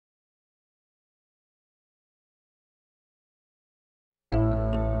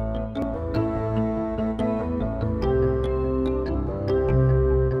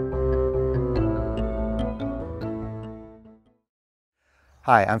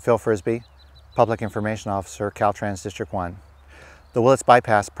Hi, I'm Phil Frisbee, Public Information Officer, Caltrans District 1. The Willits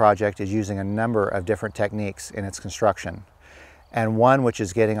Bypass Project is using a number of different techniques in its construction. And one which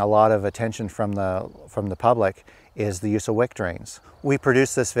is getting a lot of attention from the public is the use of wick drains. We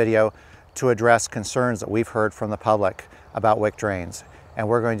produced this video to address concerns that we've heard from the public about wick drains. And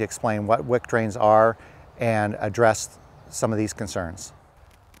we're going to explain what wick drains are and address some of these concerns.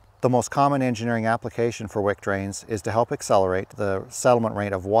 The most common engineering application for wick drains is to help accelerate the settlement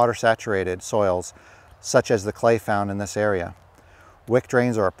rate of water-saturated soils, such as the clay found in this area. Wick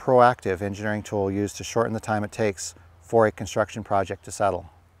drains are a proactive engineering tool used to shorten the time it takes for a construction project to settle.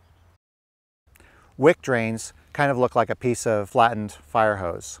 Wick drains kind of look like a piece of flattened fire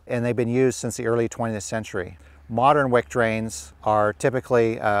hose, and they've been used since the early 20th century. Modern wick drains are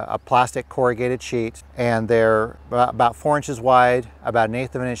typically a plastic corrugated sheet, and they're about 4 inches wide, about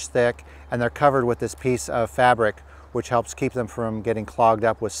 1/8 of an inch thick, and they're covered with this piece of fabric which helps keep them from getting clogged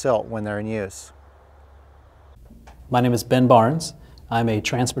up with silt when they're in use. My name is Ben Barnes. I'm a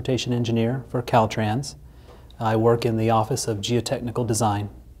transportation engineer for Caltrans. I work in the Office of Geotechnical Design.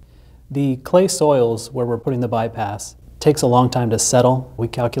 The clay soils where we're putting the bypass takes a long time to settle. We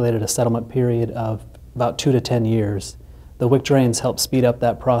calculated a settlement period of about 2 to 10 years. The wick drains help speed up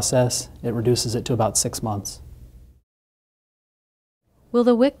that process. It reduces it to about 6 months. Will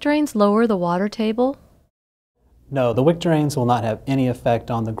the wick drains lower the water table? No, the wick drains will not have any effect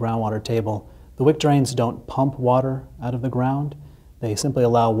on the groundwater table. The wick drains don't pump water out of the ground. They simply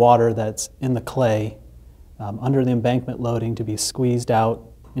allow water that's in the clay under the embankment loading to be squeezed out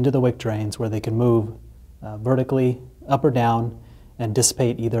into the wick drains, where they can move vertically up or down and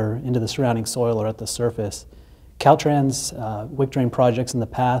dissipate either into the surrounding soil or at the surface. Caltrans wick drain projects in the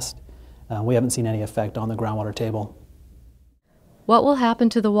past, we haven't seen any effect on the groundwater table. What will happen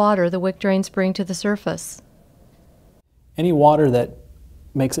to the water the wick drains bring to the surface? Any water that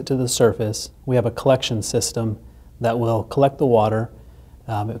makes it to the surface, we have a collection system that will collect the water.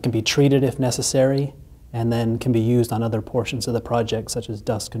 It can be treated if necessary, and then can be used on other portions of the project, such as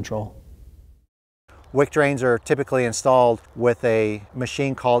dust control. Wick drains are typically installed with a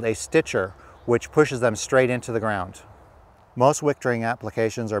machine called a stitcher, which pushes them straight into the ground. Most wick drain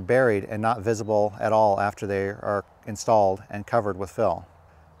applications are buried and not visible at all after they are installed and covered with fill.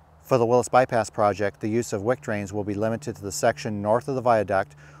 For the Willits Bypass Project, the use of wick drains will be limited to the section north of the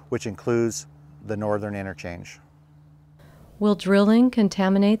viaduct, which includes the northern interchange. Will drilling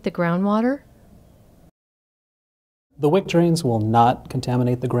contaminate the groundwater? The wick drains will not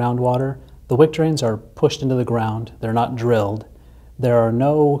contaminate the groundwater. The wick drains are pushed into the ground. They're not drilled. There are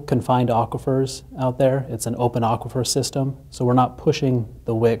no confined aquifers out there. It's an open aquifer system, so we're not pushing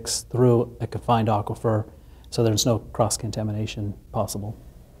the wicks through a confined aquifer, so there's no cross-contamination possible.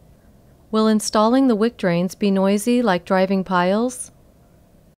 Will installing the wick drains be noisy like driving piles?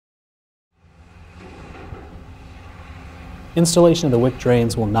 Installation of the wick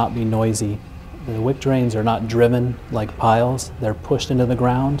drains will not be noisy. The wick drains are not driven like piles. They're pushed into the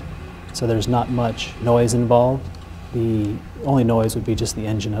ground, so there's not much noise involved. The only noise would be just the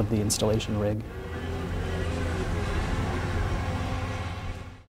engine of the installation rig.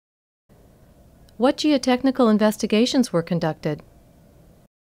 What geotechnical investigations were conducted?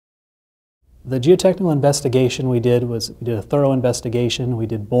 The geotechnical investigation we did a thorough investigation. We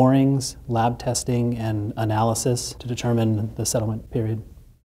did borings, lab testing, and analysis to determine the settlement period.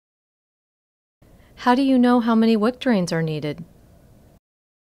 How do you know how many wick drains are needed?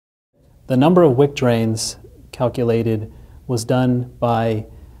 The number of wick drains calculated was done by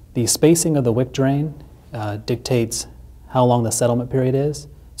the spacing of the wick drain dictates how long the settlement period is.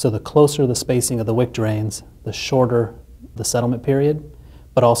 So the closer the spacing of the wick drains, the shorter the settlement period,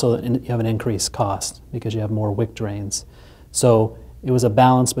 but also you have an increased cost because you have more wick drains. So it was a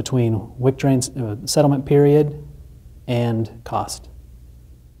balance between wick drains, settlement period, and cost.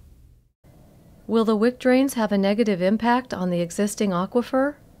 Will the wick drains have a negative impact on the existing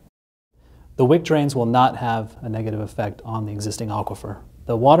aquifer? The wick drains will not have a negative effect on the existing aquifer.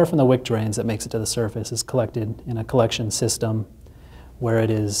 The water from the wick drains that makes it to the surface is collected in a collection system where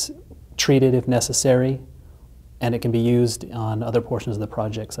it is treated if necessary, and it can be used on other portions of the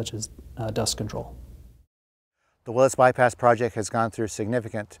project, such as dust control. The Willits Bypass Project has gone through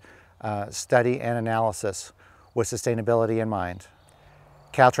significant study and analysis with sustainability in mind.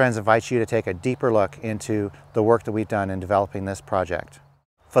 Caltrans invites you to take a deeper look into the work that we've done in developing this project.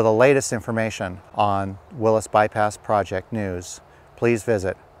 For the latest information on Willits Bypass Project news, please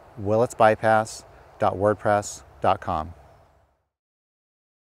visit willitsbypass.wordpress.com.